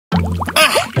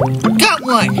Got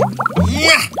one.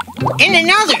 And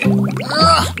another.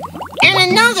 And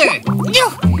another.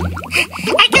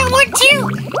 I got one too.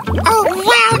 Oh,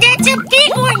 wow, that's a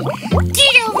big one.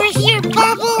 Get over here,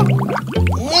 Bubble.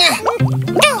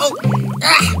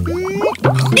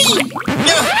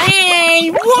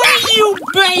 Hey, what are you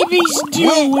babies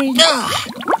doing?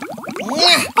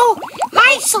 Oh,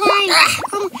 hi, Sly.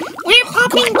 We're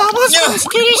popping bubbles from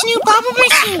Scooter's new bubble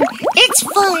machine. It's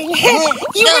fun.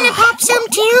 You want to pop some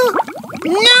too?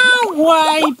 No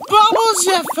way! Bubbles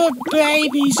are for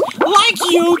babies, like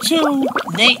you two.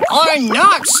 They are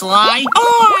not, Sly.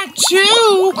 Are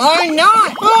too. Are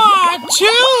not. Are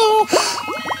too.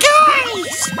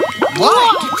 Guys!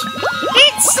 What?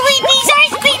 It's Sleepy's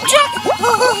ice cream truck.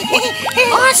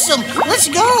 Awesome. Let's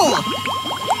go.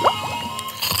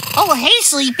 Oh, hey,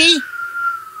 Sleepy.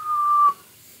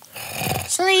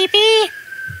 Sleepy?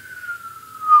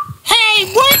 Hey,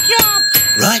 wake up!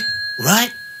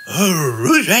 Right?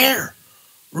 Who's there?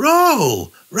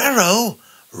 Raro,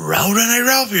 how can I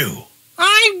help you?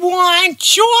 I want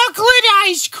chocolate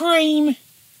ice cream.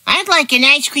 I'd like an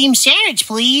ice cream sandwich,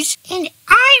 please. And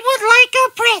I would like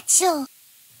a pretzel.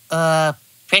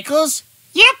 Pickles?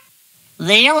 Yep.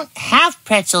 They don't have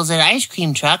pretzels at ice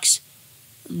cream trucks.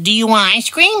 Do you want ice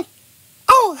cream?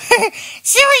 Oh,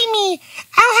 silly me.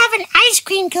 I'll have an ice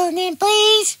cream cone then,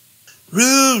 please.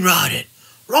 Run it.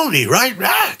 Rony, right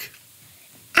back.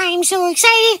 I'm so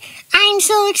excited.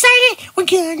 We're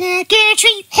gonna get a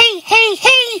treat.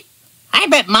 Hey. I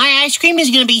bet my ice cream is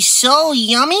gonna be so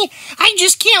yummy. I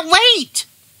just can't wait.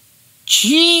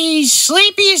 Geez,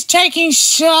 Sleepy is taking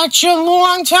such a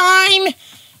long time.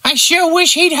 I sure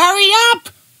wish he'd hurry up.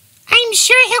 I'm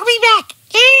sure he'll be back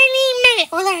any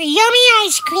minute with our yummy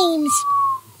ice creams.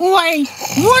 Wait,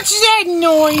 what's that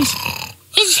noise?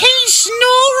 Is he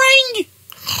snoring?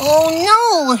 Oh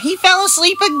no, he fell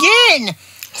asleep again.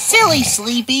 Silly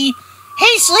Sleepy.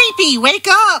 Hey, Sleepy, wake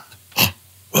up.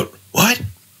 What?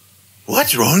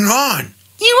 What's going on?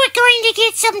 You were going to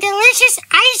get some delicious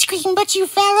ice cream, but you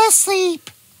fell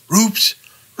asleep. Oops,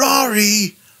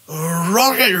 Rory,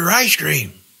 get your ice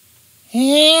cream.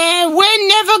 Yeah, we're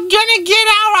never gonna get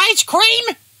our ice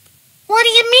cream. What do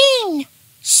you mean?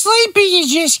 Sleepy is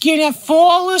just gonna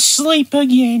fall asleep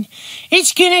again.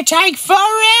 It's gonna take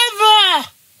forever.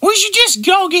 We should just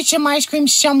go get some ice cream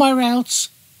somewhere else.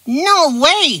 No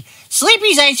way.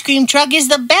 Sleepy's ice cream truck is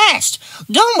the best.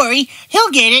 Don't worry,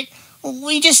 he'll get it.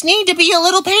 We just need to be a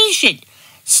little patient.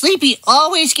 Sleepy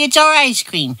always gets our ice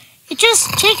cream. It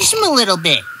just takes him a little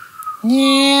bit.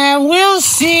 Yeah, we'll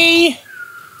see.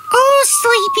 Oh,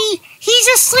 Sleepy, he's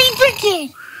asleep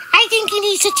again. I think he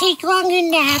needs to take longer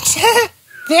naps.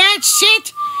 That's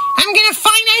it. I'm gonna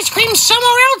find ice cream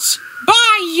somewhere else.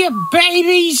 Bye, you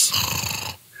babies.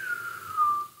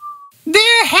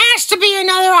 There has to be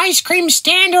another ice cream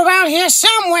stand around here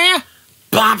somewhere.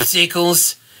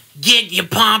 Popsicles. Get your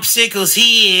popsicles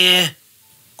here.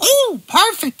 Oh,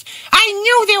 perfect. I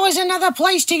knew there was another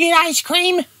place to get ice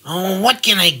cream. Oh, what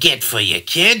can I get for you,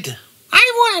 kid?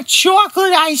 I want a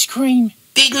chocolate ice cream.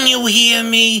 Didn't you hear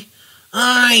me?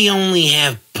 I only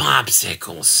have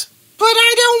popsicles. But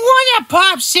I don't want a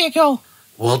popsicle.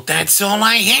 Well, that's all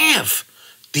I have.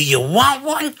 Do you want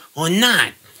one or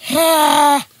not?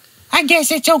 I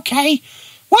guess it's okay.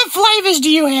 What flavors do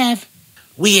you have?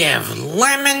 We have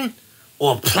lemon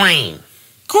or plain.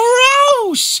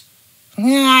 Gross!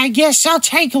 I guess I'll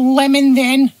take lemon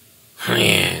then.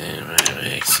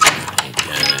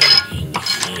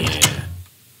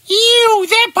 Ew,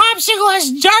 that popsicle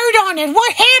has dirt on it.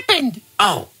 What happened?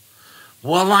 Oh,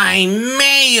 well, I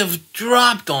may have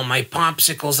dropped all my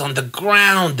popsicles on the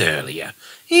ground earlier.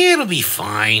 It'll be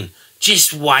fine.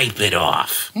 Just wipe it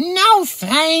off. No,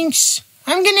 thanks.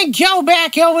 I'm gonna go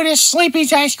back over to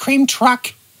Sleepy's ice cream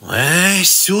truck. Well,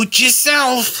 suit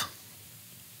yourself.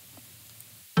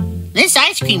 This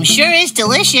ice cream sure is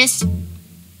delicious.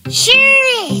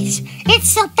 Sure is.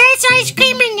 It's the best ice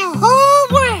cream in the whole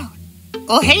world.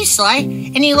 Oh, hey, Sly.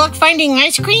 Any luck finding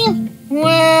ice cream?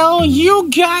 Well, you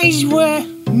guys were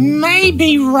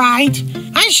maybe right.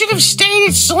 I should have stayed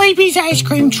at Sleepy's ice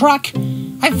cream truck.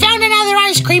 I found another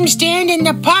ice cream stand and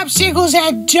the popsicles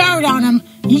had dirt on them.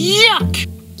 Yuck!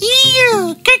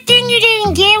 Ew, good thing you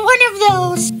didn't get one of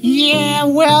those. Yeah,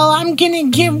 well, I'm gonna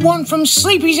get one from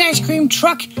Sleepy's ice cream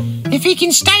truck if he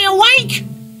can stay awake.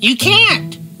 You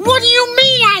can't. What do you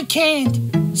mean I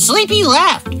can't? Sleepy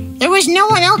left. There was no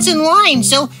one else in line,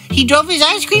 so he drove his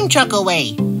ice cream truck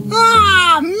away.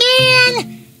 Aw,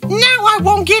 man! Now I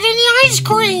won't get any ice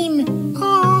cream.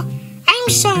 Oh, I'm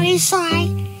sorry,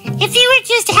 Sly. If you had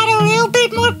just had a little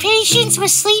bit more patience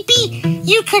with Sleepy,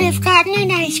 you could have gotten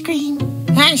an ice cream.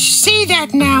 I see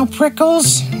that now,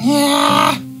 Prickles.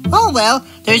 Yeah. Oh, well,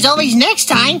 there's always next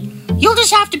time. You'll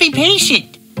just have to be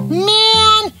patient.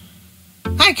 Man,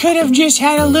 I could have just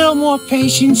had a little more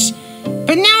patience.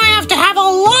 But now I have to have a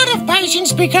lot of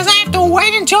patience because I have to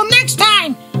wait until next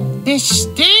time. This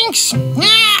stinks.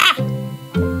 Ah!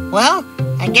 Well,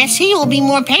 I guess he will be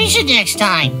more patient next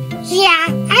time. Yeah,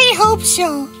 I hope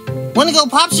so. Want to go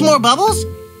pop some more bubbles?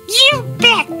 You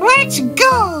bet. Let's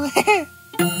go.